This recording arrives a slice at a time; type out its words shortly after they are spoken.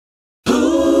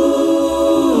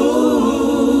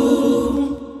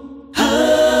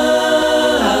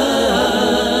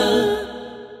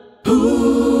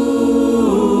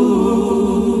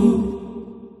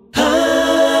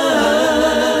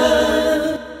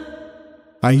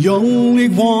I only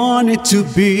wanted to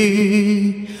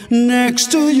be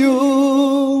next to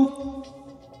you.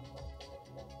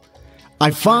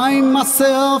 I find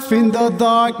myself in the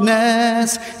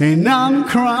darkness and I'm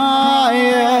crying.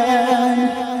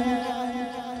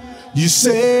 You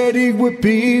said it would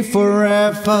be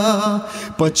forever,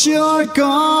 but you're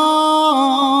gone.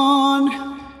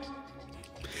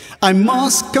 I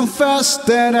must confess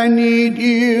that I need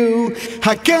you.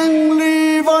 I can't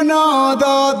live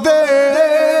another day.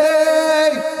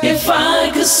 If I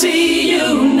could see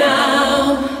you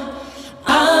now,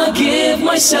 I'll give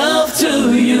myself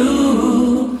to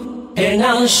you, and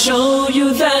I'll show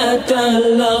you that the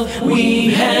love we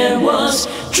had was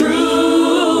true.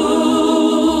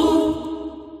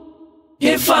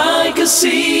 If I could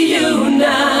see you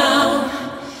now,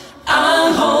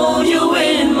 I'll hold you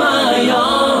in my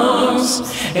arms,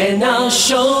 and I'll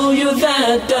show you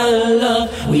that the love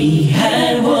we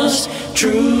had was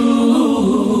true.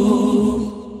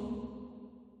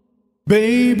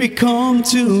 Baby, come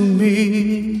to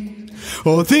me,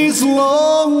 oh, these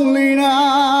lonely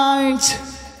nights.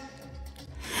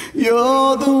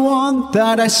 You're the one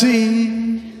that I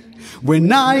see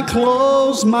when I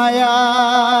close my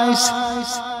eyes.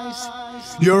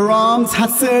 Your arms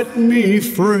have set me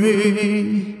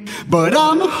free, but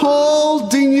I'm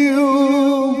holding you.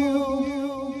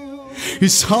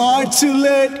 It's hard to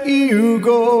let you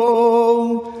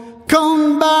go.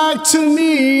 Come back to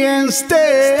me and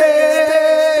stay.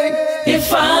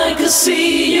 If I could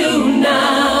see you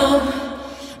now,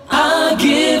 I'll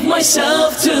give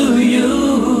myself to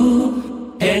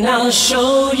you, and I'll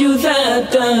show you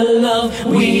that the love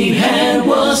we had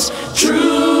was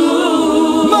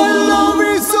true. My love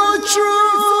is so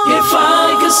true. If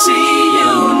I could see